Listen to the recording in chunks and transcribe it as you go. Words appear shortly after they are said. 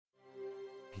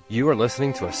You are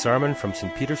listening to a sermon from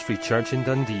St. Peter's Free Church in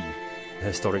Dundee, the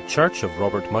historic church of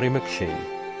Robert Murray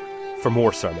McShane. For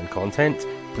more sermon content,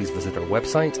 please visit our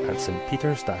website at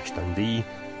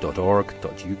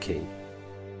stpeters-dundee.org.uk.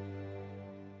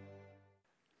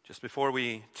 Just before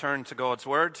we turn to God's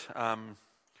Word,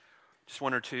 just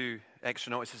one or two extra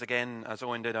notices again. As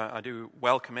Owen did, I do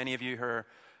welcome any of you who are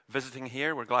visiting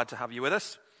here. We're glad to have you with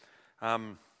us.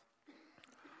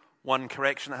 One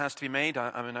correction that has to be made.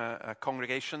 I'm in a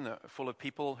congregation full of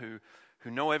people who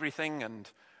know everything, and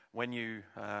when you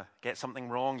get something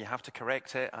wrong, you have to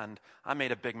correct it, and I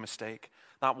made a big mistake.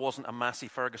 That wasn't a Massey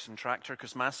Ferguson tractor,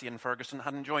 because Massey and Ferguson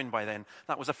hadn't joined by then.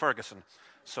 That was a Ferguson.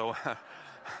 So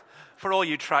for all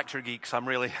you tractor geeks, I'm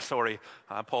really sorry.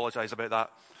 I apologize about that.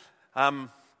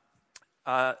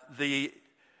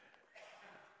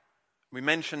 We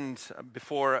mentioned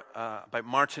before about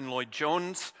Martin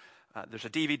Lloyd-Jones. There's a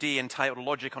DVD entitled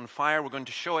Logic on Fire. We're going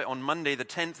to show it on Monday, the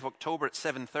 10th of October at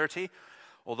 7:30.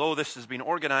 Although this has been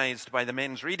organized by the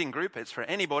men's reading group, it's for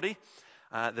anybody.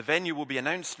 The venue will be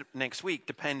announced next week,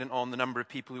 dependent on the number of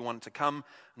people who want to come.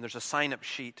 And there's a sign-up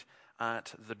sheet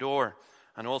at the door.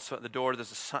 And also at the door,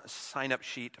 there's a sign-up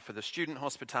sheet for the student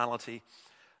hospitality.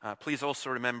 Please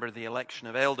also remember the election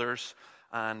of elders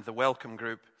and the welcome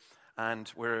group. And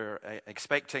we're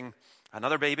expecting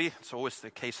another baby. It's always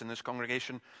the case in this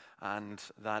congregation. And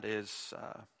that is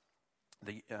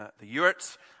the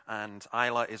Ewerts. And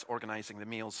Isla is organizing the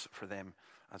meals for them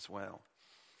as well.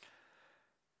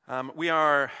 We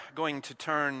are going to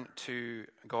turn to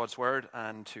God's Word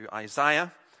and to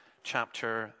Isaiah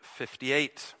chapter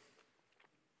 58.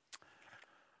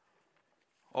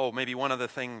 Oh, maybe one other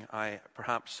thing I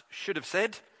perhaps should have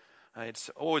said. It's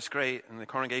always great in the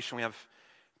congregation. We have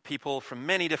people from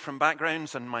many different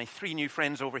backgrounds, and my three new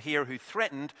friends over here who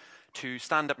threatened to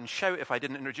stand up and shout if I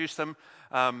didn't introduce them.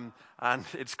 And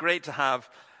it's great to have,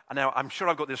 now I'm sure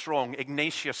I've got this wrong,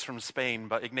 Ignatius from Spain,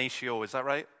 but Ignacio, is that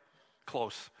right?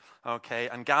 Close. Okay,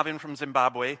 and Gavin from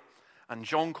Zimbabwe, and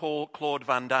Jean-Claude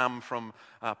Van Damme from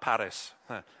Paris.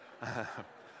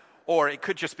 Or it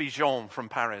could just be Jean from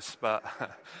Paris, but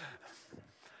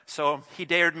so he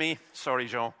dared me. Sorry,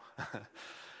 Jean.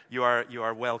 You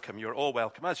are welcome. You're all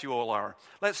welcome, as you all are.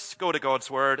 Let's go to God's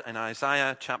Word in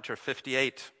Isaiah chapter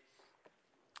 58,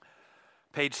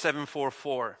 page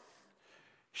 744.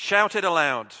 Shout it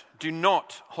aloud. Do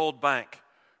not hold back.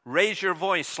 Raise your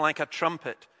voice like a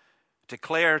trumpet.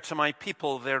 Declare to my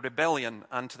people their rebellion,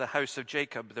 and to the house of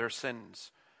Jacob their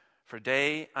sins. For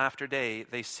day after day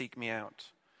they seek me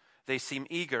out. They seem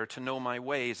eager to know my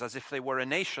ways, as if they were a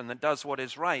nation that does what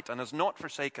is right and has not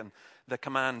forsaken the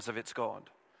commands of its God.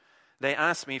 They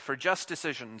ask me for just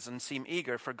decisions and seem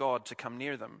eager for God to come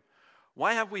near them.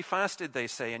 Why have we fasted, they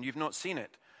say, and you've not seen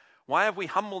it? Why have we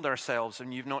humbled ourselves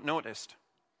and you've not noticed?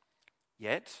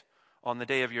 Yet, on the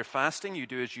day of your fasting, you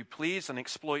do as you please and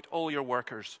exploit all your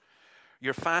workers.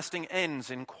 Your fasting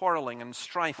ends in quarreling and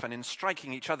strife and in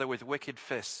striking each other with wicked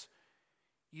fists.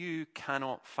 You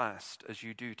cannot fast as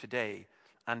you do today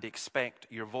and expect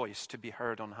your voice to be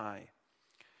heard on high.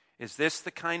 Is this the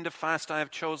kind of fast I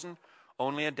have chosen?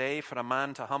 Only a day for a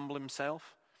man to humble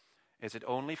himself? Is it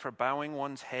only for bowing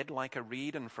one's head like a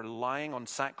reed and for lying on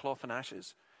sackcloth and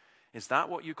ashes? Is that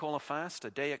what you call a fast,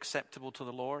 a day acceptable to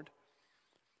the Lord?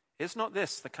 Is not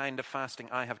this the kind of fasting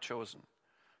I have chosen?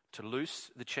 To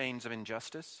loose the chains of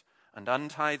injustice and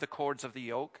untie the cords of the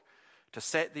yoke, to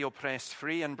set the oppressed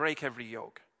free and break every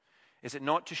yoke? Is it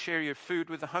not to share your food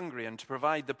with the hungry and to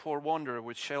provide the poor wanderer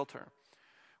with shelter?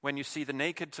 When you see the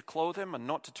naked, to clothe him and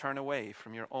not to turn away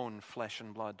from your own flesh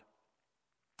and blood?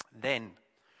 Then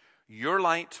your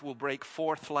light will break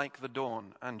forth like the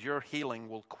dawn, and your healing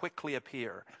will quickly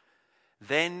appear.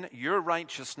 Then your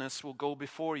righteousness will go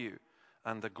before you,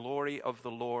 and the glory of the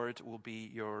Lord will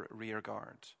be your rear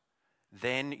guard.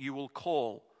 Then you will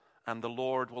call, and the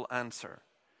Lord will answer.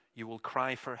 You will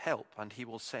cry for help, and he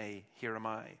will say, Here am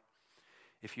I.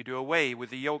 If you do away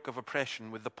with the yoke of oppression,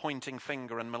 with the pointing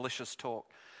finger and malicious talk,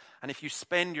 and if you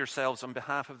spend yourselves on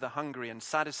behalf of the hungry and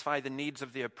satisfy the needs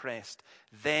of the oppressed,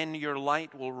 then your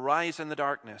light will rise in the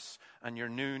darkness, and your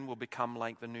noon will become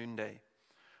like the noonday.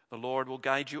 The Lord will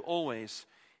guide you always.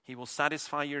 He will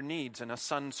satisfy your needs in a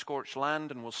sun-scorched land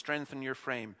and will strengthen your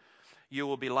frame. You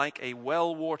will be like a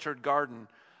well-watered garden,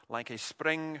 like a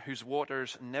spring whose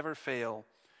waters never fail.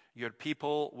 Your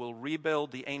people will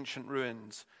rebuild the ancient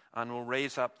ruins and will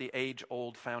raise up the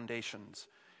age-old foundations.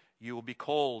 You will be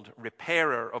called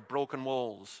repairer of broken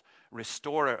walls,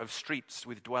 restorer of streets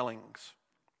with dwellings.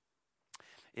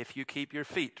 If you keep your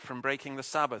feet from breaking the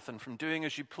Sabbath and from doing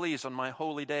as you please on my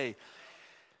holy day,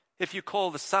 If you call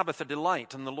the Sabbath a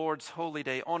delight and the Lord's holy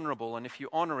day honorable, and if you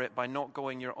honor it by not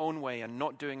going your own way and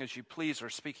not doing as you please or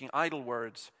speaking idle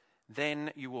words, then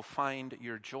you will find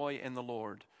your joy in the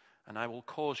Lord, and I will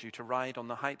cause you to ride on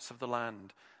the heights of the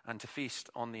land and to feast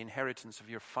on the inheritance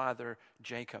of your father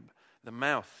Jacob. The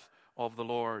mouth of the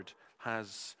Lord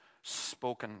has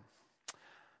spoken.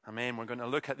 Amen. We're going to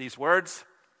look at these words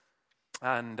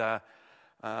and going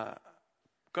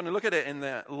to look at it in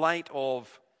the light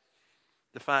of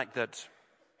the fact that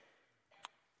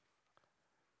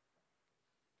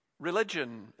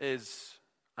religion is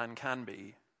and can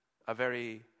be a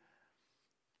very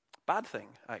bad thing,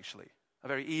 actually, a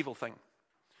very evil thing.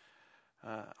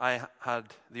 I had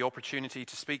the opportunity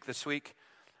to speak this week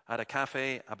at a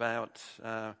cafe about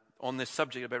on this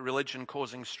subject about religion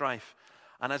causing strife.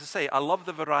 And as I say, I love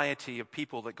the variety of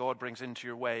people that God brings into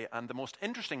your way. And the most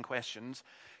interesting questions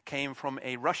came from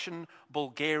a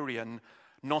Russian-Bulgarian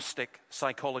Gnostic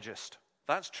psychologist.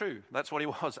 That's true. That's what he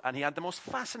was. And he had the most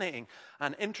fascinating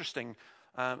and interesting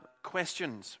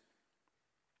questions.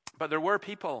 But there were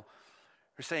people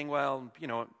who were saying, well,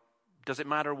 does it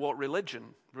matter what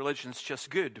religion? Religion's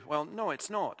just good. Well, no, it's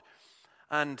not.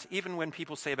 And even when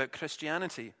people say about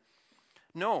Christianity,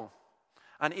 no.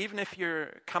 And even if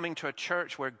you're coming to a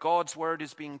church where God's word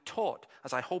is being taught,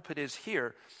 as I hope it is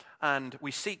here, and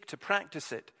we seek to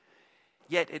practice it,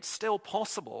 yet it's still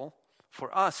possible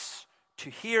for us to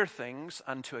hear things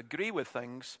and to agree with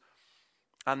things,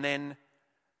 and then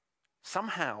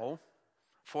somehow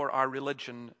for our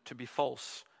religion to be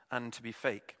false and to be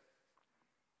fake.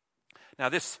 Now,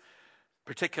 this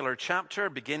particular chapter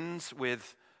begins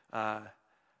with a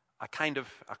kind of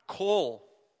a call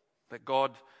that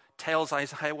God tells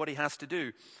Isaiah what he has to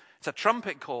do. It's a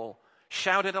trumpet call.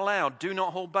 Shout it aloud. Do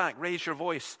not hold back. Raise your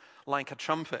voice like a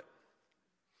trumpet.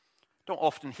 Don't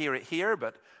often hear it here,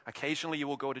 but occasionally you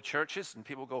will go to churches and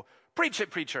people go, preach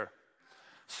it, preacher.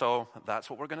 So that's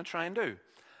what we're going to try and do.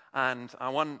 And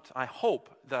I hope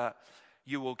that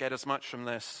you will get as much from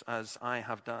this as I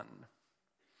have done.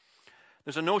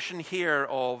 There's a notion here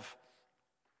of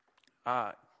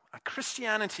a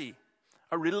Christianity,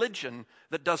 a religion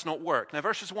that does not work. Now,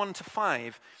 verses 1 to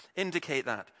 5 indicate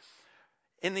that.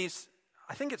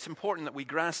 I think it's important that we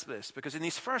grasp this, because in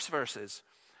these first verses,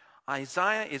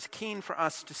 Isaiah is keen for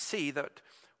us to see that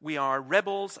we are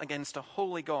rebels against a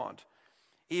holy God,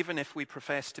 even if we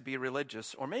profess to be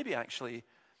religious, or maybe actually,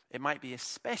 it might be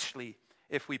especially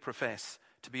if we profess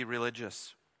to be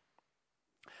religious.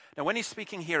 Now, when he's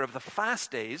speaking here of the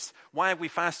fast days, why have we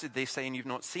fasted, they say, and you've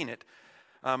not seen it?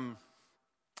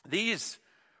 These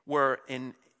were,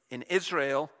 in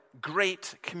Israel,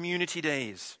 great community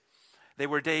days. They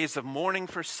were days of mourning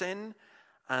for sin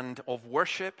and of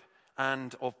worship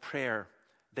and of prayer.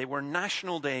 They were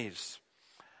national days.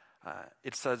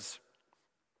 It says,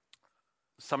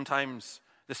 sometimes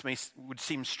this would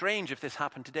seem strange if this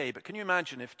happened today, but can you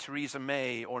imagine if Theresa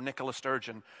May or Nicola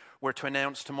Sturgeon were to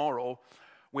announce tomorrow,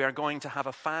 we are going to have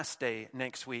a fast day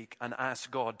next week and ask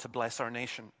God to bless our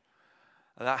nation?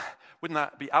 Wouldn't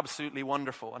that be absolutely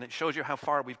wonderful? And it shows you how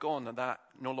far we've gone, that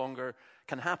no longer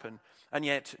can happen. And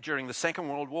yet, during the Second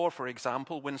World War, for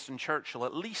example, Winston Churchill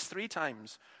at least 3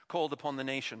 times called upon the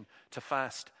nation to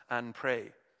fast and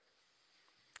pray.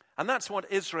 And that's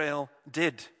what Israel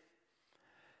did.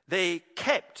 They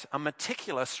kept a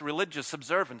meticulous religious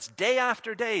observance. Day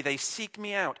after day, they seek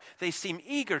me out. They seem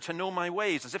eager to know my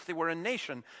ways, as if they were a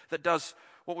nation that does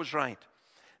what was right.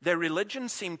 Their religion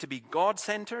seemed to be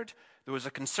God-centered. There was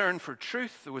a concern for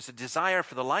truth. There was a desire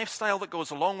for the lifestyle that goes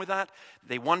along with that.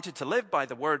 They wanted to live by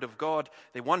the word of God.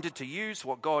 They wanted to use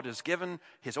what God has given,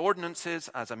 his ordinances,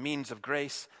 as a means of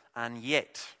grace. And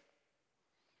yet,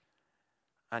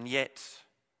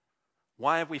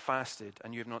 why have we fasted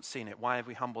and you have not seen it? Why have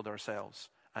we humbled ourselves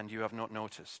and you have not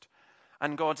noticed?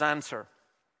 And God's answer,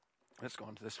 let's go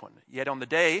on to this one. Yet on the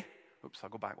day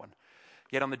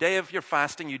of your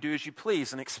fasting, you do as you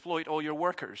please and exploit all your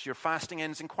workers. Your fasting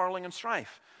ends in quarreling and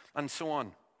strife, and so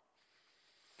on.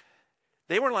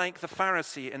 They were like the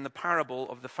Pharisee in the parable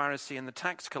of the Pharisee and the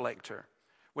tax collector,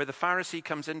 where the Pharisee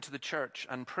comes into the church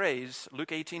and prays, Luke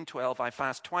 18:12, I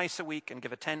fast twice a week and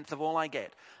give a tenth of all I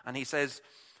get. And he says,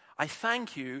 I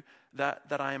thank you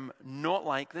that I'm not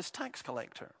like this tax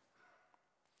collector.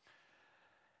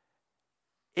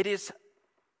 It is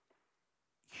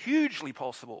hugely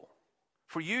possible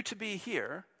for you to be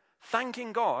here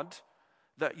thanking God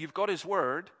that you've got his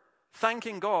word,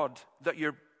 thanking God that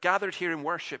you're gathered here in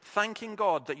worship, thanking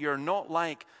God that you're not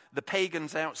like the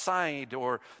pagans outside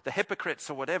or the hypocrites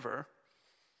or whatever,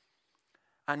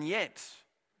 and yet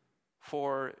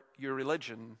for your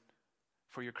religion,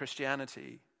 for your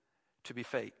Christianity, to be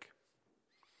fake.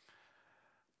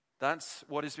 That's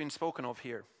what has been spoken of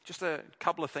here. Just a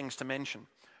couple of things to mention.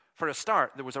 For a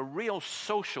start, there was a real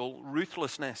social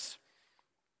ruthlessness.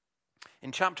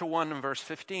 In chapter 1 and verse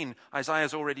 15, Isaiah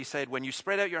has already said, when you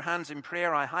spread out your hands in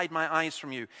prayer, I hide my eyes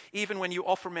from you. Even when you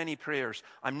offer many prayers,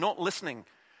 I'm not listening.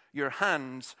 Your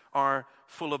hands are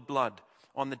full of blood.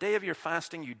 On the day of your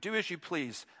fasting, you do as you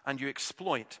please, and you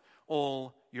exploit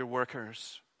all your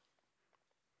workers.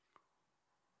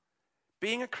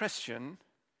 Being a Christian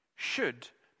should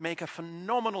make a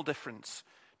phenomenal difference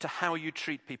to how you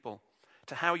treat people,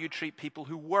 to how you treat people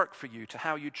who work for you, to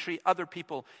how you treat other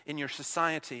people in your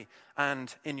society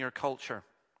and in your culture.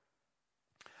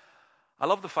 I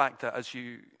love the fact that as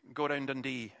you go down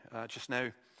Dundee just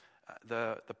now,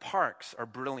 the parks are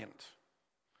brilliant.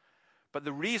 But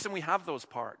the reason we have those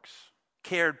parks,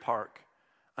 Caird Park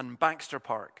and Baxter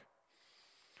Park,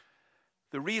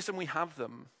 the reason we have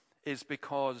them is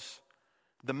because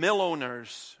the mill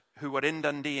owners who were in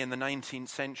Dundee in the 19th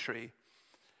century,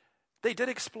 they did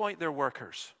exploit their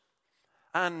workers.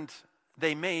 And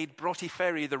they made Broughty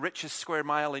Ferry the richest square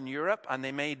mile in Europe, and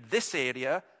they made this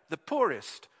area the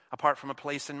poorest, apart from a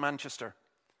place in Manchester.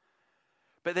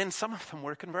 But then some of them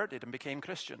were converted and became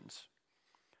Christians.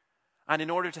 And in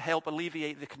order to help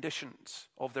alleviate the conditions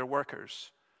of their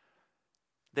workers,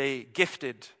 they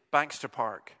gifted Baxter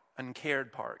Park and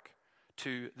Caird Park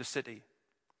to the city.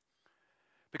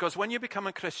 Because when you become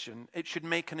a Christian, it should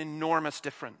make an enormous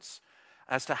difference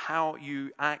as to how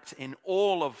you act in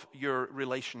all of your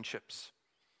relationships.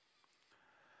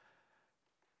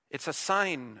 It's a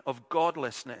sign of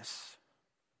godlessness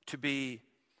to be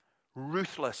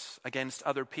ruthless against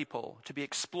other people, to be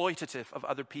exploitative of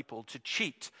other people, to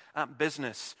cheat at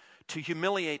business, to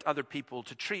humiliate other people,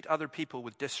 to treat other people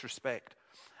with disrespect,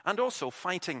 and also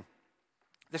fighting.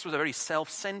 This was a very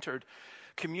self-centered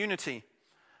community,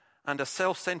 and a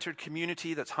self-centered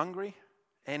community that's hungry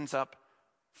ends up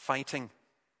fighting.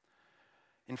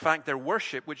 In fact, their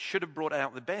worship, which should have brought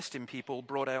out the best in people,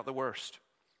 brought out the worst.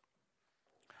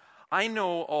 I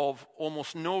know of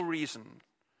almost no reason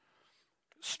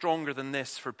stronger than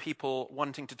this for people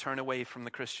wanting to turn away from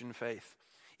the Christian faith.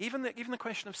 Even the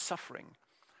question of suffering.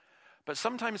 But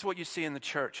sometimes what you see in the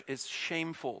church is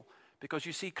shameful, because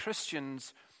you see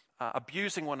Christians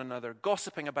abusing one another,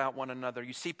 gossiping about one another.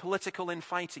 You see political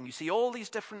infighting. You see all these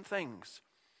different things.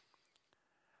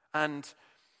 And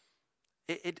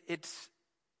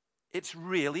it's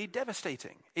really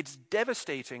devastating. It's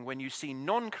devastating when you see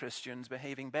non-Christians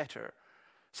behaving better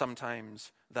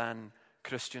sometimes than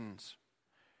Christians.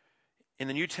 In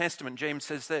the New Testament, James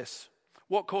says this,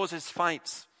 what causes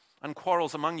fights and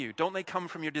quarrels among you? Don't they come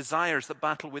from your desires that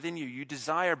battle within you? You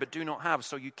desire but do not have,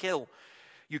 so you kill.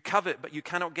 You covet, but you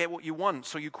cannot get what you want,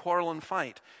 so you quarrel and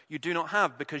fight. You do not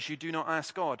have because you do not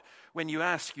ask God. When you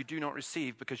ask, you do not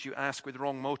receive because you ask with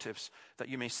wrong motives, that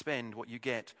you may spend what you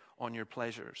get on your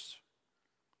pleasures.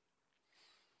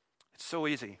 It's so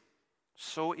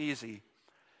easy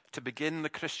to begin the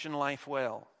Christian life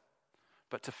well,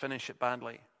 but to finish it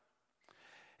badly.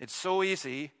 It's so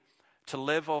easy to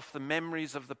live off the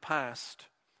memories of the past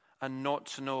and not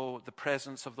to know the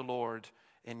presence of the Lord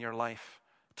in your life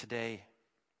today.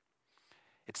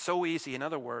 It's so easy, in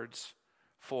other words,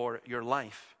 for your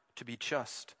life to be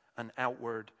just an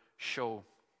outward show.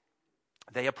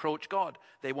 They approach God.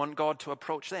 They want God to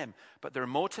approach them. But their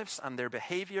motives and their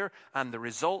behavior and the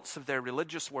results of their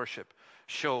religious worship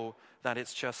show that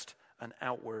it's just an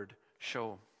outward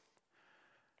show.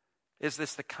 Is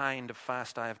this the kind of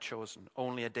fast I have chosen?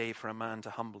 Only a day for a man to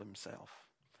humble himself.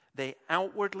 They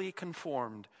outwardly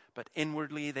conformed, but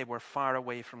inwardly they were far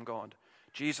away from God.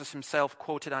 Jesus himself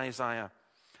quoted Isaiah.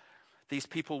 These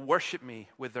people worship me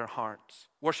with their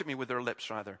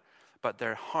lips, but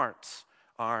their hearts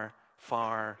are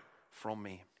far from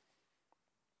me.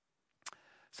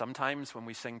 Sometimes when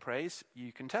we sing praise,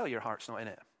 you can tell your heart's not in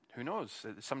it. Who knows?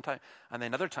 Sometimes, and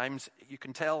then other times you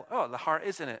can tell, oh, the heart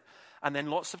is in it. And then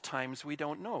lots of times we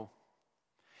don't know.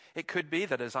 It could be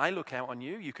that as I look out on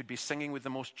you, you could be singing with the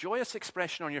most joyous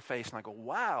expression on your face, and I go,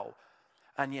 wow.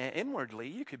 And yet inwardly,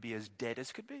 you could be as dead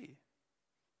as could be.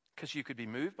 Because you could be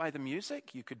moved by the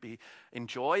music, you could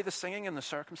enjoy the singing and the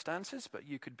circumstances, but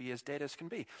you could be as dead as can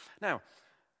be. Now,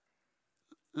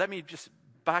 let me just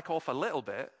back off a little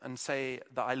bit and say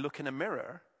that I look in a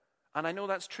mirror, and I know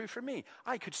that's true for me.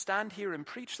 I could stand here and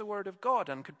preach the word of God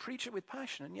and could preach it with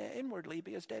passion, and yet inwardly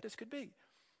be as dead as could be.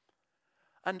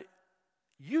 And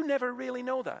you never really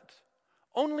know that.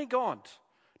 Only God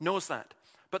knows that.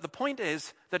 But the point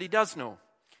is that he does know.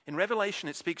 In Revelation,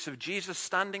 it speaks of Jesus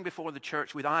standing before the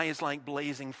church with eyes like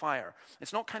blazing fire.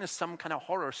 It's not some kind of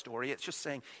horror story. It's just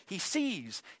saying he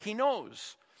sees, he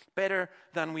knows. better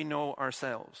than we know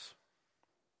ourselves.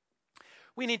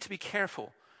 We need to be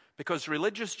careful because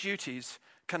religious duties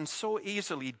can so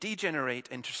easily degenerate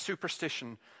into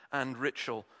superstition and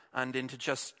ritual and into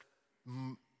just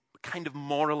kind of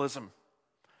moralism.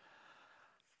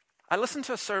 I listened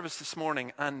to a service this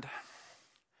morning and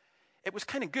it was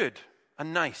kind of good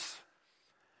and nice.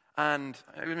 And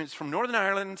it's from Northern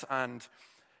Ireland, and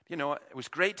it was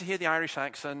great to hear the Irish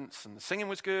accents, and the singing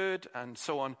was good, and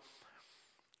so on.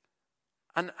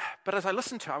 But as I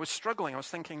listened to it, I was struggling. I was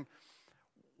thinking,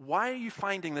 why are you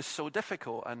finding this so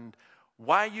difficult? And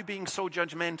why are you being so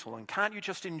judgmental? And can't you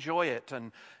just enjoy it?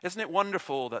 And isn't it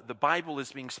wonderful that the Bible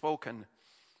is being spoken?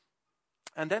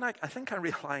 And then I think I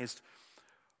realized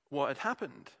what had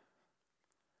happened.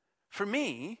 For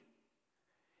me,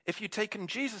 if you'd taken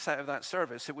Jesus out of that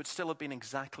service, it would still have been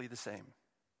exactly the same.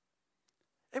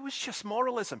 It was just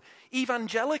moralism,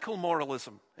 evangelical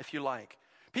moralism, if you like.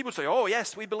 People say, oh,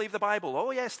 yes, we believe the Bible.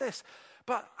 Oh, yes, this.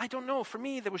 But I don't know. For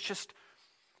me, it was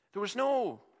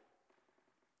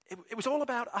all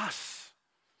about us.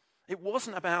 It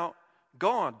wasn't about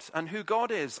God and who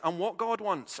God is and what God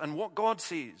wants and what God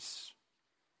sees.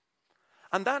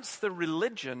 And that's the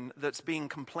religion that's being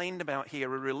complained about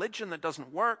here, a religion that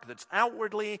doesn't work, that's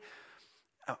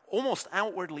almost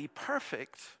outwardly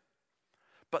perfect,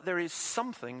 but there is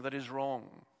something that is wrong.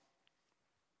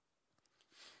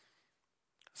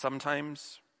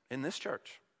 Sometimes in this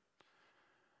church,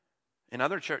 in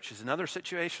other churches, in other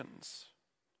situations,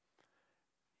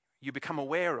 you become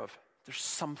aware of there's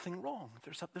something wrong.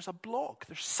 There's a block.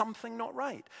 There's something not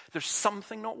right. There's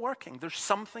something not working. There's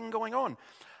something going on.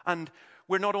 And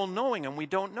we're not all knowing and we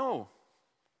don't know.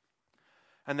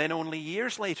 And then only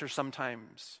years later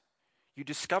sometimes you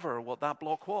discover what that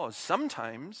block was.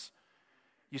 Sometimes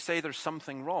you say there's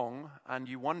something wrong and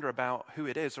you wonder about who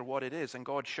it is or what it is, and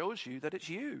God shows you that it's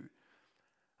you.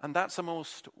 And that's a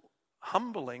most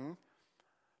humbling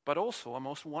but also a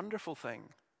most wonderful thing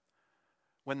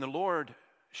when the Lord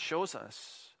shows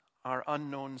us our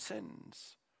unknown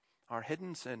sins, our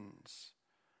hidden sins,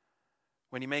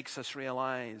 when he makes us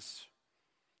realize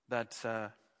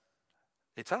that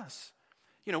it's us.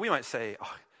 We might say,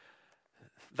 oh,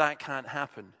 that can't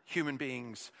happen. Human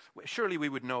beings, surely we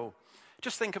would know.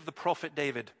 Just think of the prophet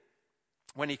David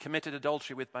when he committed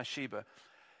adultery with Bathsheba.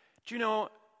 Do you know,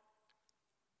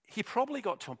 he probably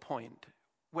got to a point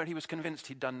where he was convinced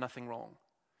he'd done nothing wrong.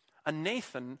 And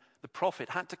Nathan, the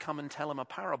prophet, had to come and tell him a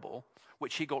parable,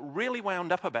 which he got really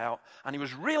wound up about, and he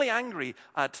was really angry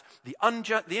at the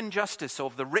injustice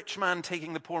of the rich man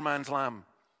taking the poor man's lamb.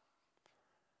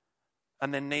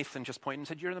 And then Nathan just pointed and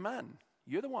said, you're the man.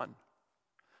 You're the one.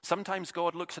 Sometimes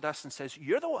God looks at us and says,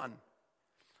 you're the one.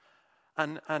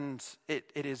 And it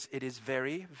is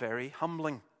very, very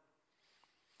humbling.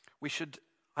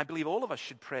 I believe all of us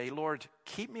should pray, Lord,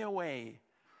 keep me away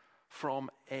from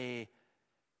a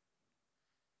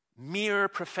mere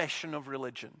profession of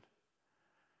religion.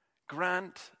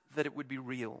 Grant that it would be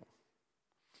real.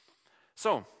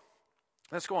 So,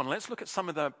 let's go on. Let's look at some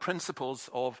of the principles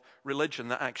of religion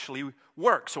that actually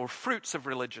works, or fruits of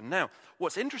religion. Now,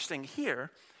 what's interesting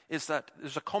here is that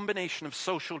there's a combination of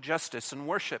social justice and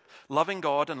worship, loving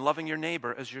God and loving your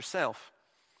neighbor as yourself.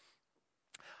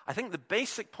 I think the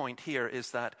basic point here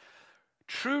is that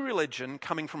true religion,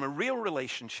 coming from a real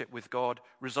relationship with God,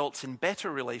 results in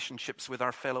better relationships with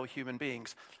our fellow human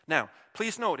beings. Now,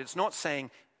 please note, it's not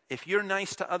saying if you're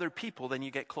nice to other people, then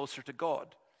you get closer to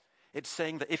God. It's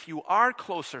saying that if you are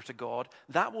closer to God,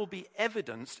 that will be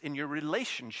evidenced in your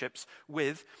relationships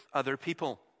with other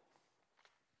people.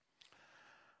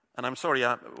 And I'm sorry,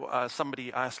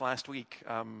 somebody asked last week,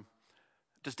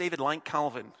 does David like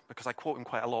Calvin? Because I quote him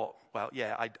quite a lot. Well,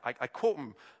 yeah, I quote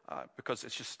him because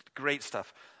it's just great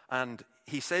stuff. And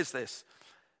he says this.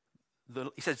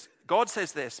 God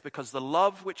says this, because the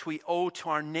love which we owe to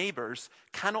our neighbors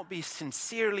cannot be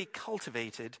sincerely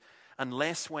cultivated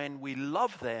unless when we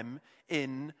love them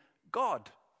in God.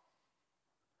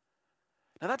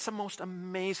 Now that's a most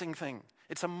amazing thing.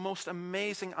 It's a most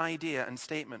amazing idea and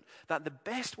statement that the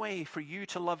best way for you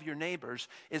to love your neighbors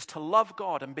is to love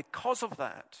God, and because of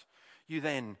that, you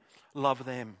then love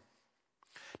them.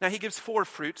 Now he gives 4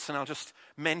 fruits, and I'll just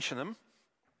mention them.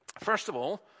 First of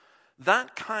all,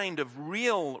 that kind of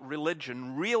real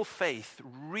religion, real faith,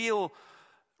 real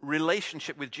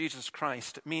relationship with Jesus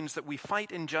Christ means that we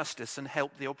fight injustice and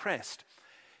help the oppressed.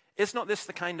 Is not this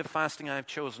the kind of fasting I have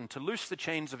chosen, to loose the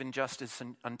chains of injustice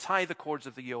and untie the cords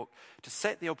of the yoke, to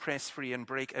set the oppressed free and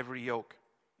break every yoke?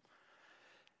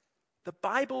 The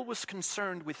Bible was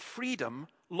concerned with freedom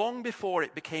long before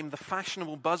it became the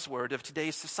fashionable buzzword of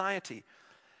today's society.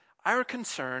 Our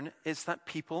concern is that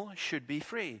people should be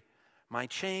free. My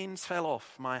chains fell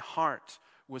off. My heart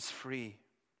was free.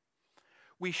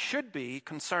 We should be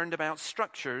concerned about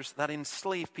structures that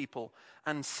enslave people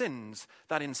and sins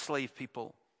that enslave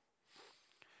people.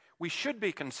 We should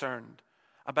be concerned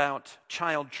about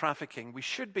child trafficking. We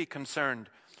should be concerned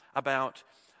about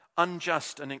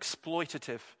unjust and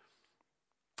exploitative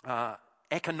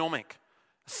economic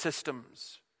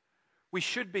systems. We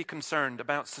should be concerned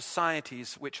about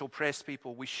societies which oppress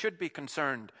people. We should be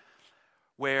concerned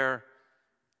where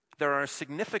there are a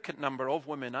significant number of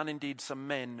women and indeed some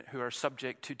men who are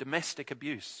subject to domestic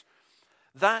abuse.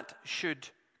 That should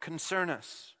concern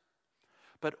us.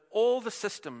 But all the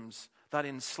systems that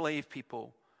enslave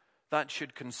people, that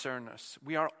should concern us.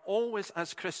 We are always,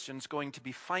 as Christians, going to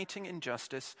be fighting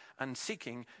injustice and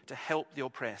seeking to help the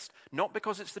oppressed. Not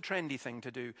because it's the trendy thing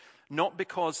to do, not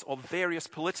because of various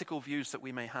political views that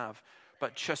we may have,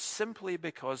 but just simply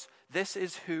because this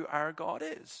is who our God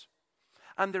is.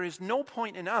 And there is no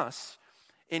point in us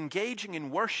engaging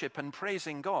in worship and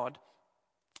praising God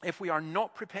if we are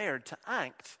not prepared to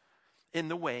act in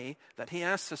the way that He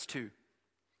asks us to.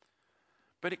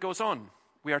 But it goes on.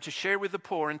 We are to share with the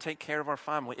poor and take care of our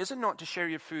family. Is it not to share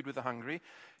your food with the hungry,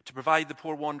 to provide the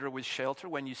poor wanderer with shelter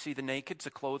when you see the naked, to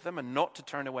clothe them, and not to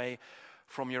turn away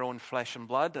from your own flesh and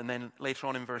blood? And then later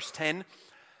on in verse 10,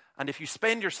 and if you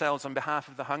spend yourselves on behalf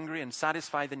of the hungry and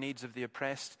satisfy the needs of the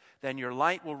oppressed, then your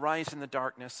light will rise in the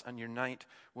darkness and your night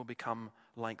will become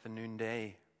like the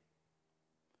noonday.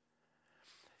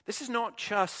 This is not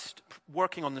just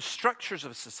working on the structures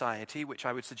of society, which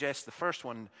I would suggest the first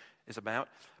one is about,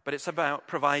 but it's about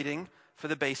providing for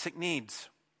the basic needs.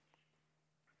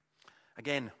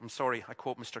 Again, I'm sorry, I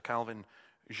quote Mr. Calvin,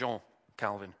 Jean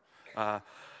Calvin,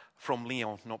 from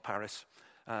Lyon, not Paris.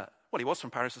 Well, he was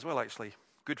from Paris as well, actually.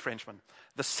 Good Frenchman.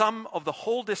 The sum of the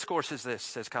whole discourse is this,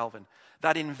 says Calvin,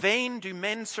 that in vain do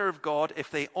men serve God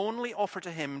if they only offer to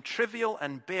Him trivial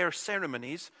and bare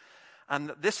ceremonies, and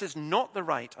that this is not the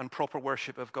right and proper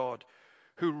worship of God,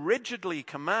 who rigidly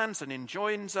commands and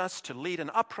enjoins us to lead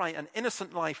an upright and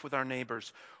innocent life with our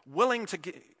neighbors,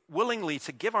 willingly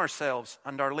to give ourselves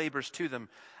and our labors to them,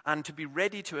 and to be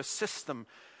ready to assist them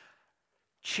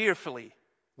cheerfully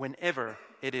whenever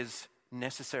it is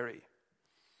necessary.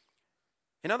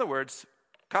 In other words,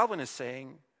 Calvin is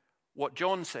saying what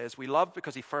John says, we love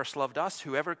because He first loved us.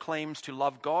 Whoever claims to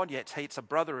love God yet hates a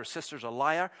brother or sister is a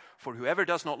liar. For whoever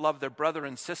does not love their brother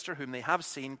and sister whom they have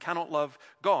seen cannot love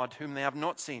God whom they have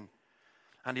not seen.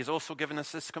 And He's also given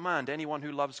us this command, anyone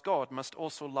who loves God must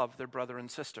also love their brother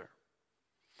and sister.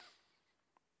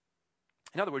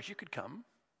 In other words, you could come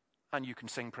and you can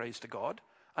sing praise to God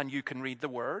and you can read the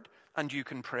Word and you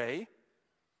can pray.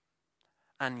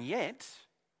 And yet,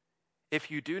 if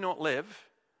you do not live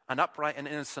an upright and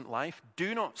innocent life,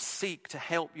 do not seek to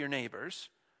help your neighbors,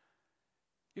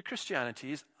 your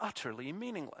Christianity is utterly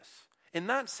meaningless. In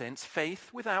that sense,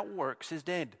 faith without works is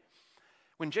dead.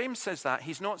 When James says that,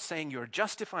 he's not saying you're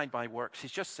justified by works,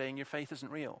 he's just saying your faith isn't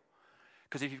real.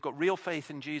 Because if you've got real faith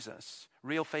in Jesus,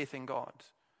 real faith in God,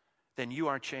 then you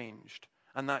are changed.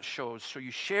 And that shows. So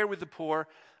you share with the poor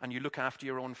and you look after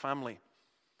your own family.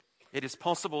 It is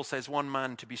possible, says one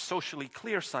man, to be socially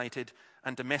clear-sighted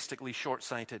and domestically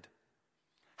short-sighted.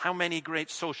 How many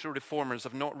great social reformers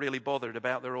have not really bothered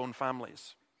about their own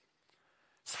families?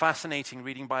 It's fascinating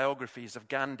reading biographies of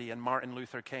Gandhi and Martin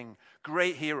Luther King,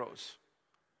 great heroes.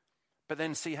 But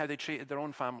then see how they treated their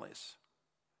own families.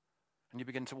 And you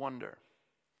begin to wonder.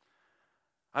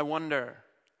 I wonder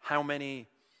how many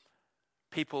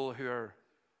people who are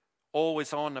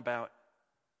always on about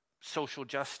social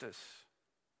justice,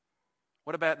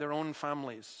 what about their own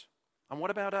families? And what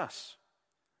about us?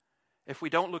 If we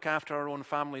don't look after our own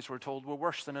families, we're told we're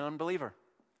worse than an unbeliever.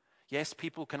 Yes,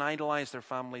 people can idolize their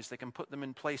families. They can put them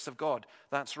in place of God.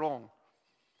 That's wrong.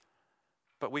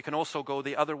 But we can also go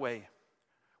the other way.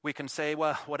 We can say,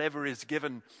 well, whatever is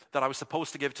given that I was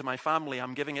supposed to give to my family,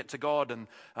 I'm giving it to God.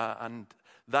 And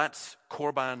that's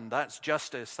korban, that's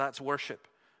justice, that's worship.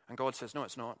 And God says, no,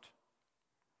 it's not.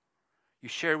 You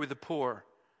share with the poor.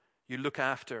 You look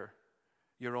after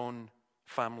your own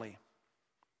family.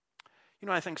 You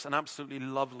know, I think it's an absolutely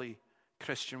lovely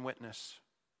Christian witness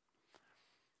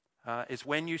is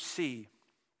when you see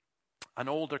an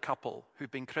older couple who've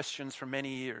been Christians for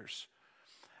many years,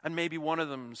 and maybe one of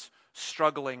them's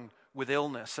struggling with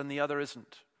illness and the other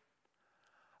isn't.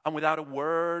 And without a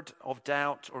word of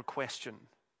doubt or question,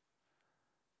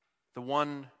 the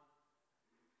one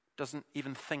doesn't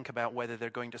even think about whether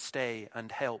they're going to stay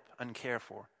and help and care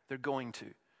for. They're going to,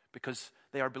 because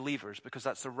they are believers, because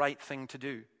that's the right thing to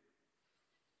do.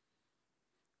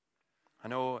 I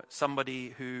know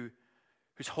somebody who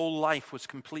whose whole life was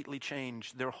completely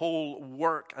changed. Their whole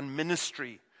work and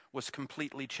ministry was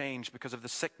completely changed because of the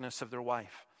sickness of their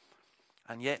wife.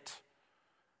 And yet,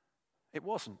 it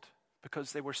wasn't,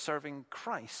 because they were serving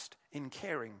Christ in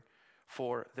caring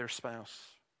for their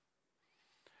spouse.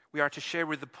 We are to share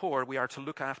with the poor. We are to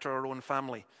look after our own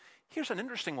family. Here's an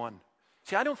interesting one.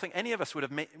 See, I don't think any of us would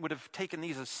have taken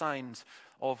these as signs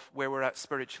of where we're at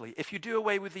spiritually. If you do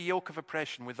away with the yoke of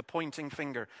oppression, with the pointing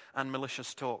finger and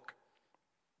malicious talk.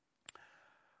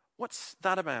 What's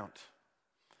that about?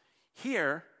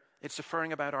 Here, it's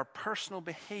referring about our personal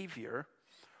behavior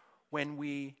when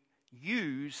we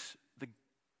use the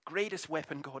greatest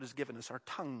weapon God has given us, our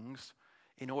tongues,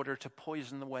 in order to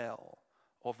poison the well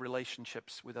of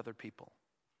relationships with other people.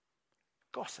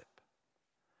 Gossip.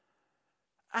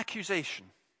 Accusation.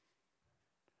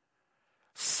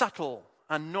 Subtle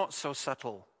and not so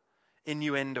subtle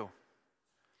innuendo.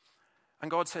 And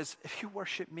God says, if you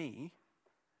worship me,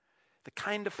 the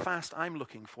kind of fast I'm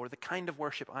looking for, the kind of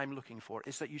worship I'm looking for,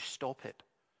 is that you stop it.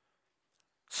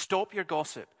 Stop your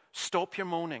gossip. Stop your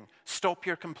moaning. Stop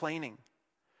your complaining.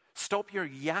 Stop your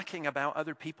yakking about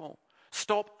other people.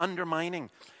 Stop undermining.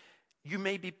 You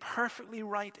may be perfectly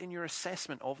right in your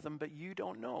assessment of them, but you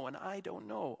don't know, and I don't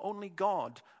know. Only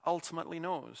God ultimately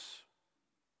knows.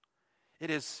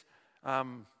 It is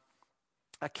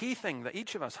a key thing that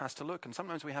each of us has to look, and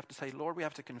sometimes we have to say, Lord, we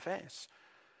have to confess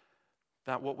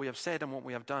that what we have said and what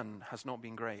we have done has not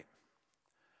been great.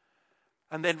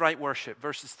 And then right worship,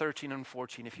 verses 13 and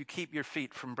 14. If you keep your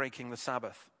feet from breaking the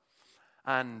Sabbath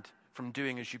and from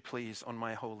doing as you please on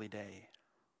my holy day.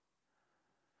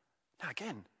 Now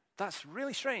again, that's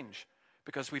really strange,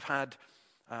 because we've had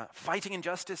fighting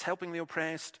injustice, helping the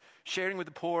oppressed, sharing with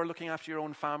the poor, looking after your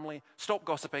own family, stop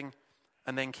gossiping,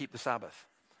 and then keep the Sabbath.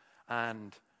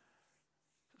 And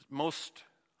most,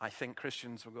 I think,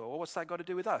 Christians will go, well, what's that got to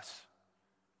do with us?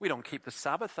 We don't keep the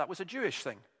Sabbath. That was a Jewish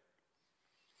thing.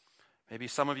 Maybe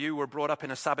some of you were brought up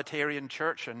in a Sabbatarian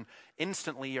church and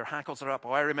instantly your hackles are up.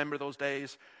 Oh, I remember those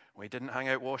days. We didn't hang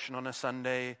out washing on a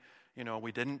Sunday. You know,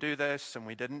 we didn't do this and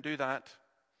we didn't do that.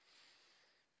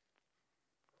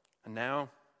 And now,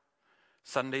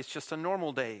 Sunday's just a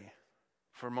normal day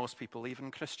for most people,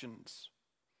 even Christians.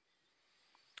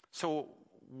 So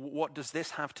what does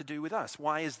this have to do with us?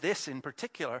 Why is this in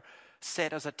particular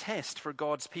set as a test for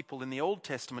God's people in the Old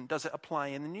Testament? Does it apply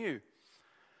in the New?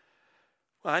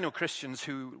 Well, I know Christians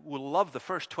who will love the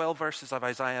first 12 verses of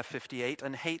Isaiah 58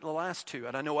 and hate the last two.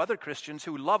 And I know other Christians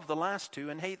who love the last two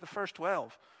and hate the first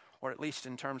 12, or at least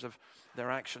in terms of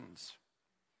their actions.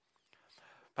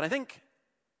 But I think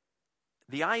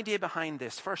the idea behind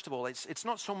this, first of all, it's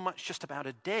not so much just about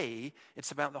a day.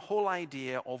 It's about the whole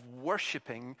idea of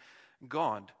worshiping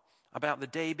God, about the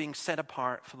day being set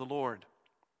apart for the Lord.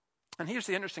 And here's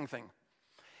the interesting thing.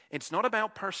 It's not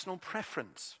about personal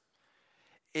preference.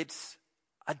 It's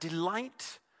a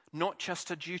delight, not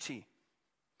just a duty.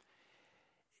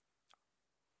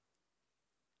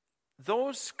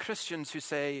 Those Christians who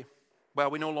say, well,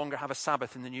 we no longer have a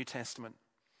Sabbath in the New Testament.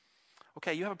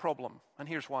 Okay, you have a problem, and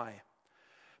here's why.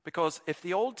 Because if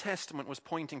the Old Testament was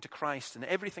pointing to Christ, and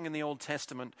everything in the Old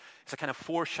Testament is a kind of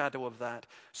foreshadow of that,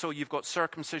 so you've got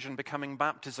circumcision becoming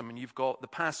baptism, and you've got the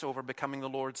Passover becoming the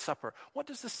Lord's Supper, what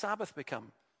does the Sabbath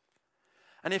become?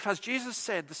 And if, as Jesus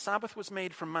said, the Sabbath was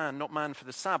made for man, not man for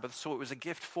the Sabbath, so it was a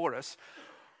gift for us,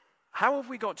 how have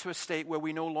we got to a state where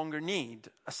we no longer need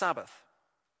a Sabbath,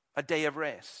 a day of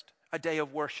rest, a day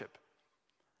of worship?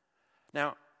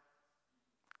 Now,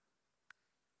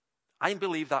 I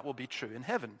believe that will be true in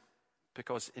heaven,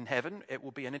 because in heaven it will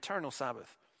be an eternal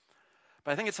Sabbath.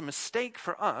 But I think it's a mistake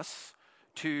for us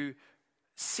to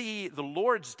see the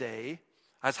Lord's Day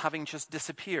as having just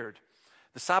disappeared.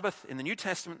 The Sabbath, in the New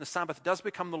Testament, the Sabbath does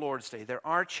become the Lord's Day. There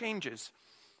are changes,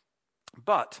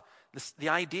 but the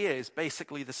idea is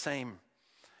basically the same.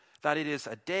 That it is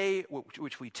a day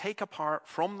which we take apart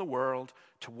from the world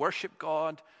to worship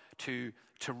God, to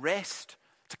rest,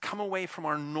 to come away from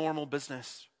our normal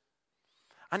business.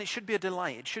 And it should be a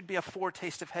delight. It should be a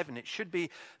foretaste of heaven. It should be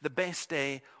the best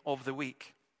day of the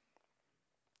week.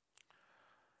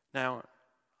 Now,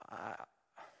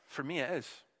 for me it is.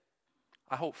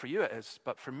 I hope for you it is.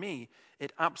 But for me,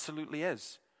 it absolutely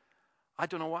is. I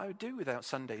don't know what I would do without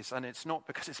Sundays. And it's not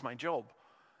because it's my job.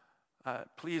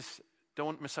 Please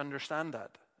don't misunderstand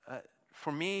that.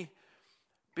 For me,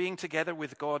 being together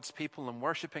with God's people and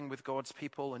worshiping with God's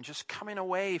people and just coming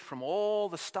away from all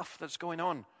the stuff that's going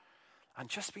on, and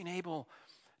just being able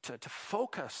to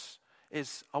focus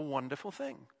is a wonderful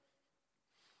thing.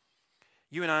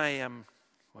 You and I,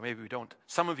 well, maybe we don't.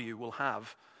 Some of you will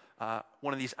have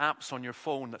one of these apps on your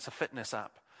phone that's a fitness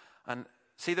app. And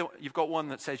See, you've got one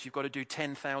that says you've got to do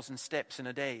 10,000 steps in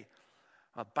a day.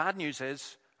 Bad news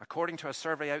is, according to a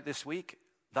survey out this week,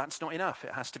 that's not enough.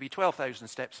 It has to be 12,000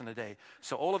 steps in a day.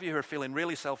 So all of you who are feeling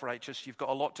really self-righteous, you've got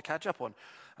a lot to catch up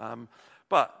on.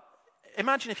 But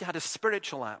imagine if you had a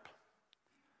spiritual app.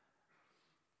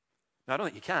 Now, I don't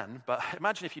think you can, but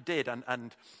imagine if you did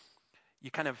and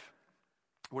you kind of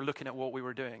were looking at what we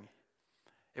were doing.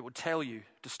 It would tell you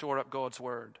to store up God's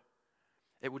word.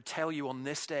 It would tell you on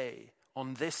this day,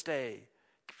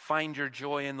 find your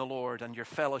joy in the Lord and your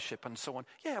fellowship and so on.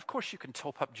 Yeah, of course you can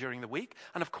top up during the week.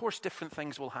 And of course different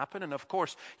things will happen. And of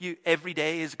course every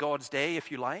day is God's day if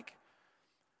you like.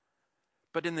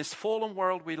 But in this fallen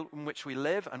world in which we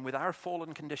live and with our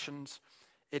fallen conditions,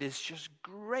 it is just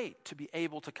great to be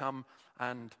able to come.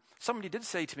 And somebody did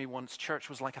say to me once, church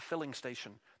was like a filling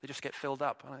station. They just get filled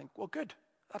up. And I think, well, good.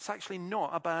 That's actually not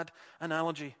a bad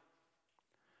analogy.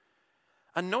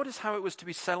 And notice how it was to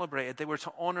be celebrated. They were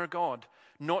to honor God,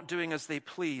 not doing as they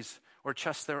please or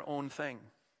just their own thing.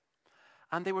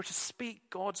 And they were to speak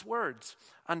God's words.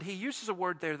 And he uses a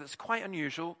word there that's quite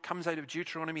unusual, comes out of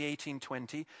Deuteronomy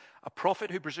 18:20. A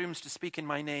prophet who presumes to speak in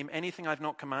my name anything I've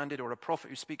not commanded, or a prophet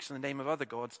who speaks in the name of other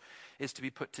gods, is to be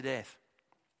put to death.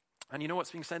 And you know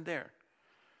what's being said there?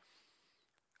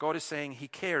 God is saying he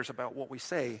cares about what we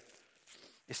say,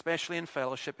 especially in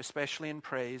fellowship, especially in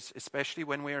praise, especially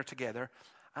when we are together.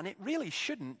 And it really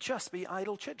shouldn't just be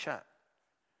idle chit-chat.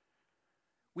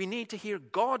 We need to hear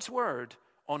God's word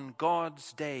on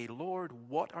God's day. Lord,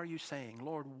 what are you saying?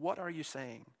 Lord, what are you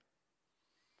saying?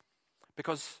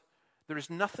 Because there is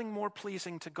nothing more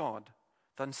pleasing to God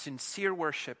than sincere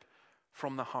worship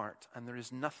from the heart. And there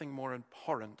is nothing more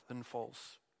abhorrent than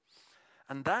false.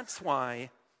 And that's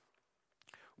why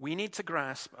we need to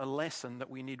grasp a lesson that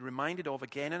we need reminded of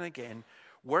again and again.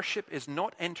 Worship is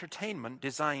not entertainment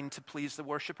designed to please the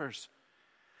worshipers.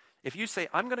 If you say,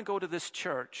 I'm going to go to this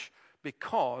church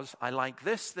because I like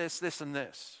this, and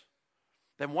this,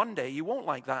 then one day you won't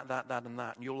like that, and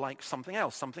that, and you'll like something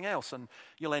else, and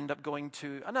you'll end up going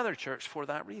to another church for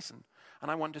that reason.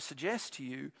 And I want to suggest to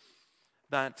you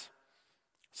that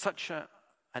such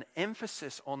an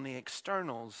emphasis on the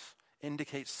externals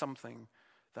indicates something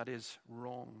that is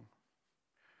wrong.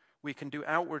 We can do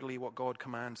outwardly what God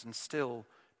commands and still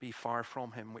be far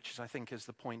from him, which I think is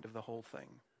the point of the whole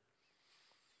thing.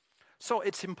 So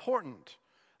it's important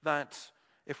that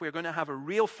if we're going to have a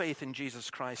real faith in Jesus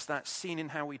Christ, that's seen in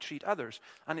how we treat others.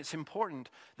 And it's important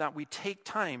that we take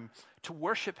time to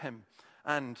worship him.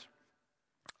 And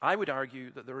I would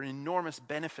argue that there are enormous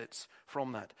benefits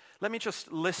from that. Let me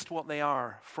just list what they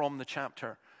are from the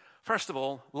chapter. First of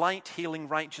all, light, healing,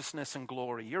 righteousness, and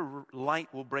glory. Your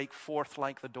light will break forth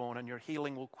like the dawn, and your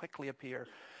healing will quickly appear.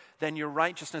 Then your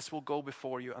righteousness will go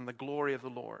before you, and the glory of the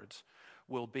Lord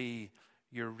will be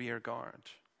your rear guard.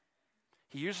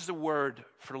 He uses a word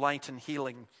for light and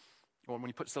healing. Or when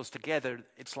he puts those together,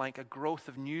 it's like a growth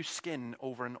of new skin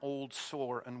over an old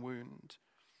sore and wound.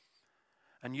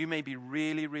 And you may be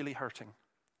really, really hurting.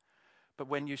 But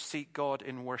when you seek God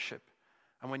in worship,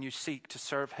 and when you seek to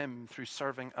serve him through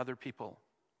serving other people,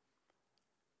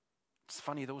 it's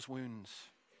funny, those wounds,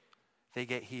 they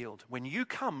get healed. When you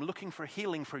come looking for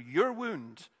healing for your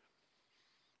wound,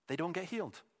 they don't get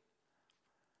healed.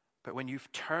 But when you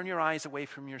turn your eyes away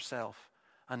from yourself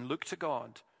and look to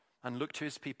God and look to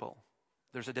his people,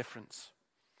 there's a difference.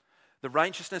 The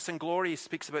righteousness and glory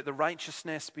speaks about the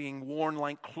righteousness being worn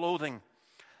like clothing.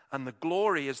 And the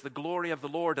glory is the glory of the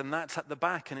Lord, and that's at the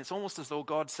back. And it's almost as though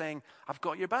God's saying, I've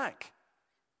got your back.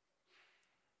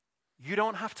 You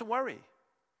don't have to worry.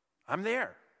 I'm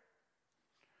there.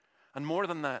 And more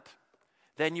than that,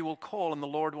 then you will call and the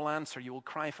Lord will answer. You will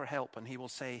cry for help and he will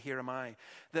say, here am I.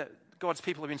 God's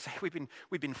people have been saying,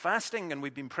 we've been fasting and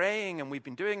we've been praying and we've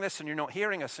been doing this and you're not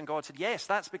hearing us. And God said, yes,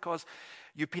 that's because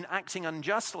you've been acting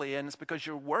unjustly and it's because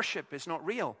your worship is not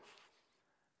real.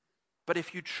 But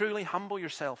if you truly humble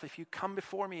yourself, if you come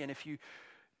before me and if you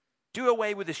do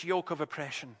away with this yoke of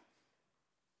oppression,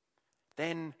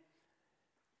 then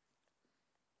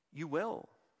you will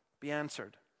be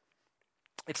answered.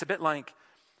 It's a bit like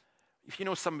if you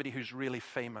know somebody who's really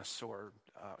famous or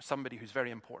somebody who's very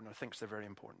important or thinks they're very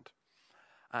important,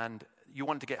 and you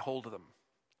want to get hold of them,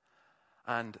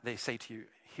 and they say to you,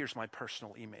 here's my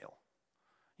personal email.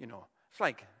 You know, it's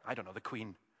like, I don't know, the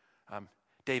Queen.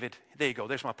 David, there you go,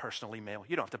 there's my personal email.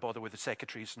 You don't have to bother with the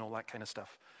secretaries and all that kind of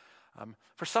stuff.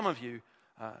 For some of you,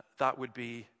 that would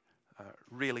be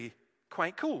really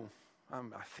quite cool.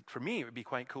 I think for me, it would be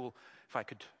quite cool if I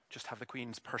could just have the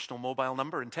Queen's personal mobile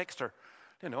number and text her.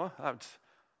 You know, I'd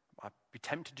be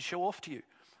tempted to show off to you.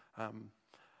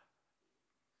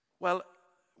 Well,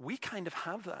 we kind of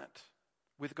have that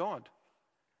with God.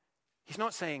 He's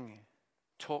not saying,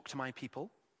 talk to my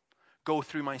people, go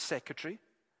through my secretary.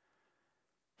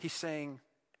 He's saying,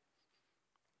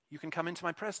 you can come into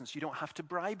my presence. You don't have to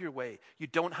bribe your way. You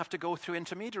don't have to go through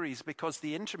intermediaries, because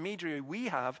the intermediary we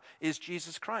have is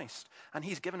Jesus Christ. And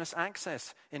he's given us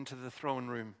access into the throne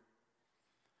room.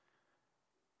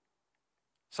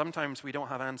 Sometimes we don't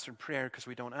have answered prayer because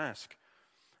we don't ask.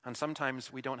 And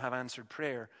sometimes we don't have answered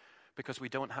prayer because we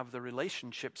don't have the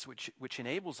relationships which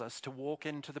enables us to walk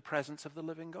into the presence of the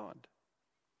living God.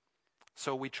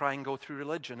 So we try and go through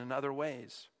religion in other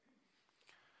ways.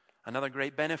 Another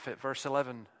great benefit, verse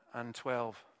 11 and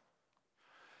 12.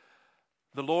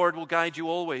 The Lord will guide you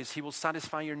always. He will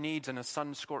satisfy your needs in a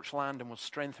sun-scorched land and will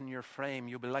strengthen your frame.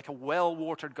 You'll be like a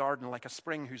well-watered garden, like a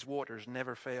spring whose waters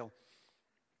never fail.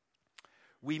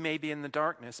 We may be in the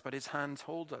darkness, but his hands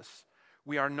hold us.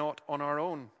 We are not on our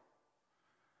own.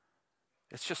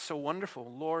 It's just so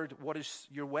wonderful. Lord, what is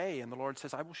your way? And the Lord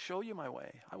says, I will show you my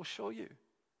way. I will show you.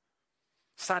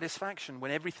 Satisfaction when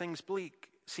everything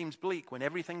seems bleak, when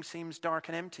everything seems dark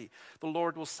and empty. The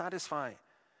Lord will satisfy.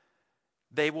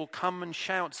 They will come and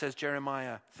shout, says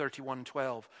Jeremiah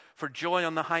 31:12. For joy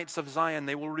on the heights of Zion,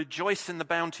 they will rejoice in the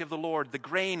bounty of the Lord, the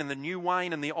grain and the new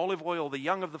wine and the olive oil, the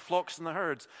young of the flocks and the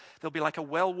herds. They'll be like a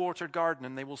well-watered garden,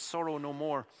 and they will sorrow no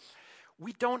more.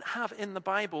 We don't have in the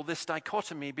Bible this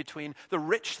dichotomy between the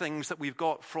rich things that we've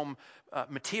got from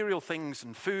material things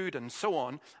and food and so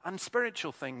on, and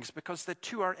spiritual things, because the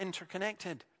two are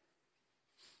interconnected.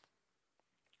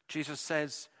 Jesus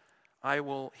says, he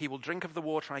will drink of the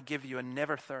water I give you and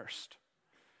never thirst.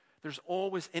 There's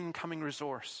always incoming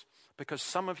resource, because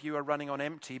some of you are running on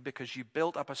empty because you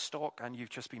built up a stock and you've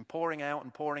just been pouring out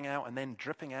and then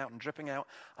dripping out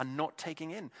and not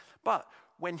taking in. But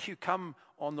when you come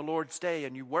on the Lord's day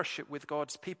and you worship with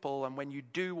God's people, and when you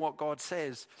do what God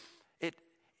says,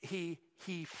 he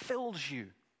fills you.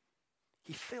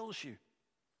 He fills you.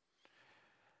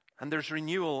 And there's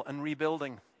renewal and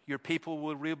rebuilding. Your people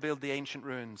will rebuild the ancient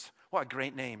ruins. What a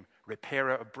great name.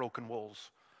 Repairer of broken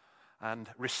walls and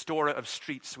restorer of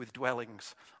streets with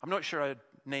dwellings. I'm not sure I'd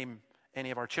name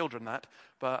any of our children that,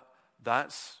 but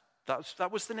that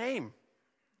was the name.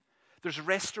 There's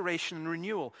restoration and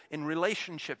renewal in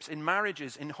relationships, in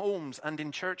marriages, in homes, and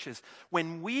in churches.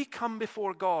 When we come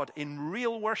before God in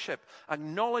real worship,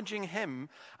 acknowledging him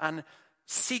and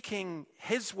seeking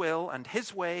his will and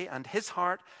his way and his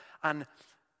heart and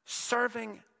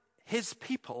serving his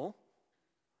people,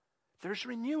 there's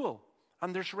renewal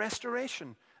and there's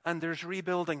restoration and there's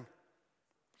rebuilding.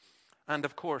 And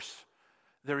of course,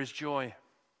 there is joy.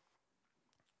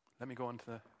 Let me go on to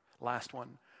the last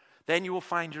one. Then you will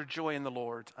find your joy in the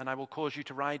Lord, and I will cause you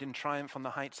to ride in triumph on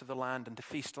the heights of the land and to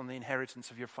feast on the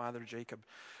inheritance of your father Jacob,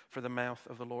 for the mouth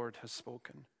of the Lord has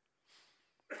spoken.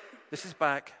 This is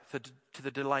back to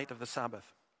the delight of the Sabbath.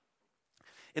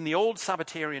 In the old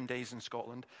Sabbatarian days in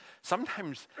Scotland,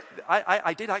 sometimes,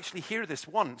 I did actually hear this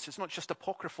once, it's not just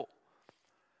apocryphal.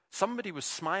 Somebody was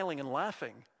smiling and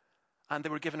laughing, and they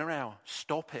were given a row.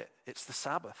 Stop it, it's the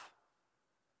Sabbath.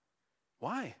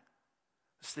 Why?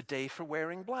 It's the day for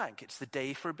wearing black. It's the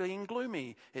day for being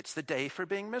gloomy. It's the day for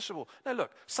being miserable. Now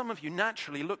look, some of you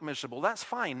naturally look miserable. That's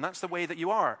fine. That's the way that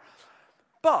you are.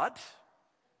 But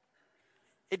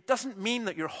it doesn't mean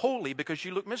that you're holy because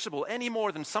you look miserable, any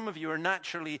more than some of you are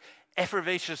naturally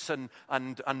effervescent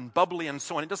and bubbly and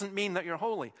so on. It doesn't mean that you're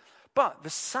holy. But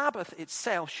the Sabbath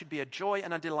itself should be a joy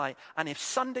and a delight. And if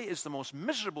Sunday is the most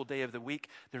miserable day of the week,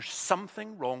 there's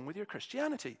something wrong with your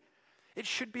Christianity. It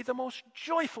should be the most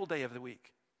joyful day of the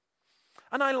week.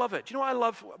 And I love it. Do you know what I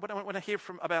love when I hear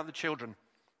about the children?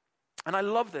 And I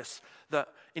love this, that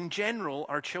in general,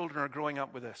 our children are growing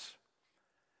up with this.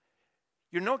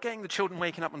 You're not getting the children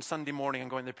waking up on Sunday morning and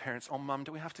going to their parents, oh, Mum,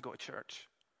 do we have to go to church?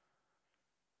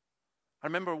 I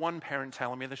remember one parent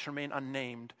telling me, this remain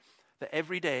unnamed, that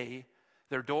every day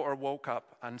their daughter woke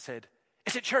up and said,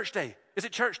 is it church day? Is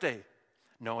it church day?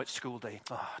 No, it's school day.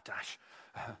 Oh, dash.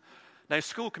 Now,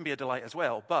 school can be a delight as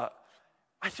well, but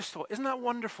I just thought, isn't that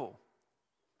wonderful?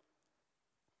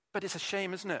 But it's a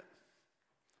shame, isn't it?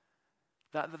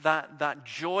 That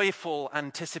joyful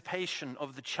anticipation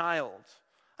of the child.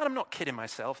 And I'm not kidding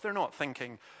myself. They're not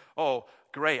thinking, oh,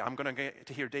 great, I'm going to get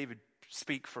to hear David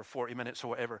speak for 40 minutes or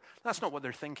whatever. That's not what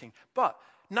they're thinking. But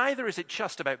neither is it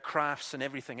just about crafts and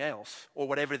everything else or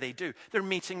whatever they do. They're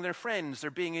meeting their friends.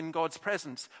 They're being in God's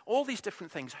presence. All these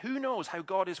different things. Who knows how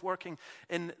God is working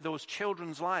in those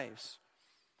children's lives?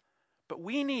 But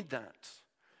we need that.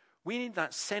 We need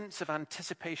that sense of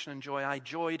anticipation and joy. I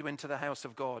joyed when to the house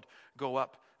of God. Go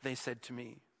up, they said to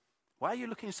me. Why are you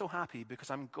looking so happy? Because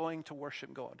I'm going to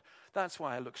worship God. That's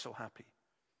why I look so happy.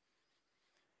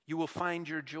 You will find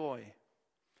your joy.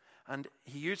 And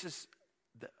he uses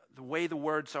the way the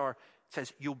words are, it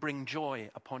says, you'll bring joy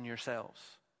upon yourselves.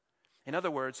 In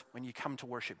other words, when you come to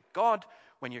worship God,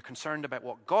 when you're concerned about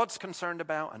what God's concerned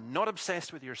about and not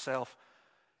obsessed with yourself,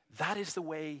 that is the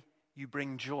way you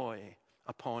bring joy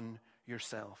upon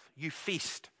yourself. You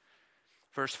feast.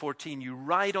 Verse 14, you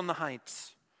ride on the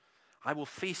heights. I will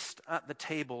feast at the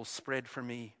table spread for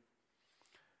me.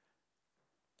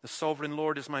 The sovereign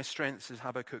Lord is my strength, says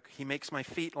Habakkuk. He makes my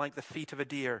feet like the feet of a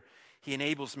deer. He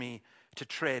enables me to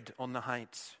tread on the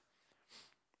heights.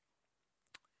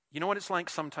 You know what it's like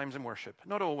sometimes in worship?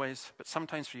 Not always, but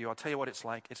sometimes for you. I'll tell you what it's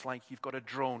like. It's like you've got a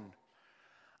drone.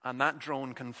 And that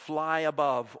drone can fly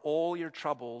above all your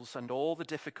troubles and all the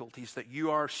difficulties that you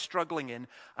are struggling in.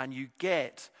 And you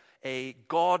get a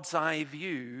God's eye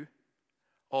view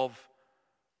of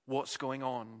what's going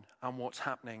on and what's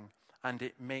happening. And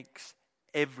it makes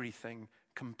everything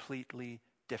completely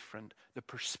different. The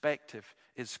perspective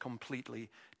is completely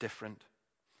different.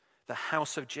 The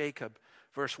house of Jacob,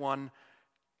 verse 1,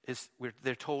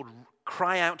 they're told,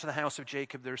 cry out to the house of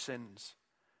Jacob their sins.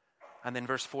 And then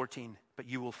verse 14, but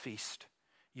you will feast.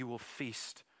 You will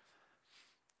feast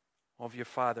of your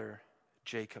father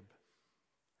Jacob.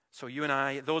 So you and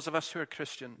I, those of us who are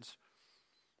Christians,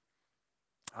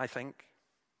 I think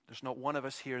there's not one of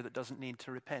us here that doesn't need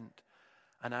to repent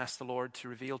and ask the Lord to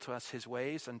reveal to us his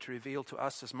ways and to reveal to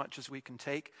us as much as we can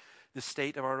take the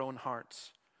state of our own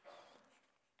hearts.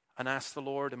 And ask the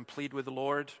Lord and plead with the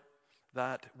Lord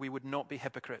that we would not be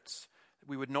hypocrites.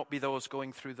 We would not be those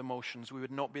going through the motions. We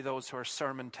would not be those who are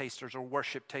sermon tasters or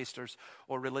worship tasters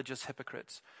or religious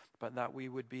hypocrites, but that we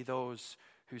would be those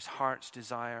whose heart's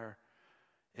desire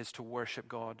is to worship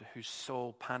God, whose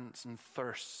soul pants and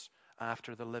thirsts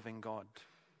after the living God.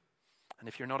 And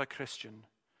if you're not a Christian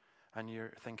and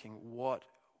you're thinking, what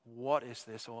is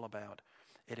this all about?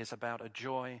 It is about a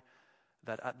joy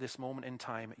that at this moment in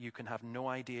time you can have no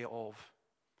idea of.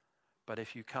 But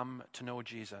if you come to know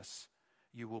Jesus,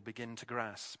 you will begin to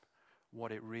grasp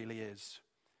what it really is.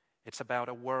 It's about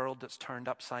a world that's turned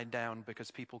upside down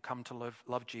because people come to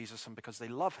love Jesus, and because they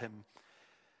love him,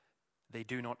 they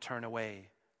do not turn away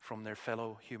from their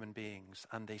fellow human beings,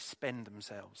 and they spend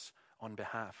themselves on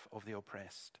behalf of the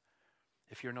oppressed.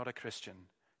 If you're not a Christian,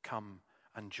 come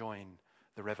and join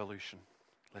the revolution.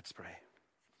 Let's pray.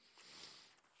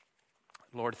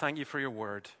 Lord, thank you for your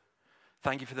word.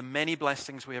 Thank you for the many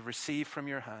blessings we have received from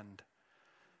your hand,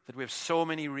 that we have so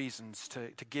many reasons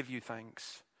to give you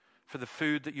thanks for the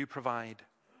food that you provide,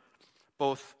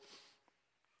 both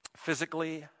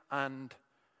physically and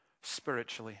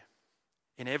spiritually.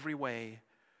 In every way,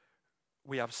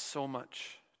 we have so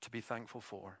much to be thankful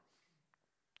for.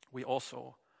 We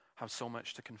also have so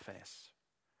much to confess.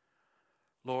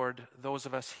 Lord, those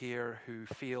of us here who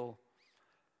feel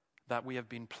that we have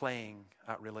been playing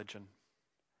at religion,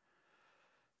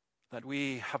 that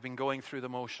we have been going through the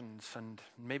motions and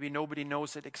maybe nobody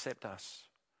knows it except us,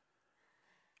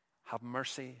 have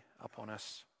mercy upon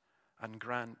us and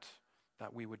grant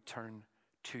that we would turn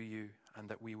to you, and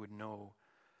that we would know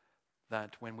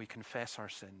that when we confess our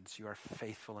sins, you are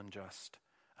faithful and just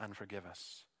and forgive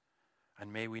us.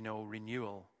 And may we know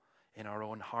renewal in our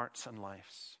own hearts and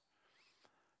lives.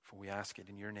 For we ask it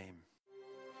in your name.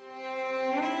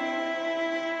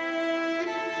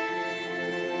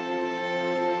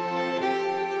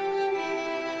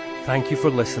 Thank you for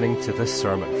listening to this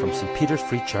sermon from St. Peter's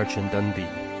Free Church in Dundee.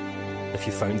 If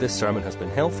you found this sermon has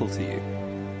been helpful to you,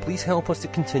 please help us to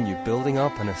continue building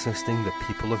up and assisting the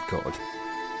people of God.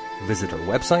 Visit our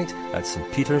website at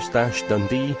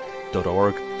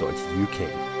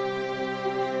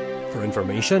stpeters-dundee.org.uk. For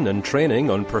information and training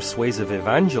on persuasive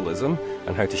evangelism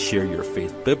and how to share your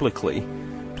faith biblically,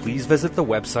 please visit the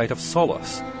website of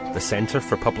Solace, the Centre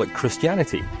for Public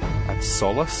Christianity, at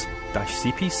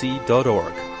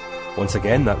solace-cpc.org. Once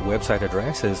again, that website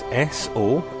address is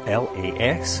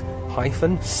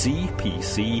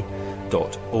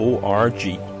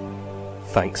solas-cpc.org.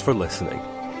 Thanks for listening.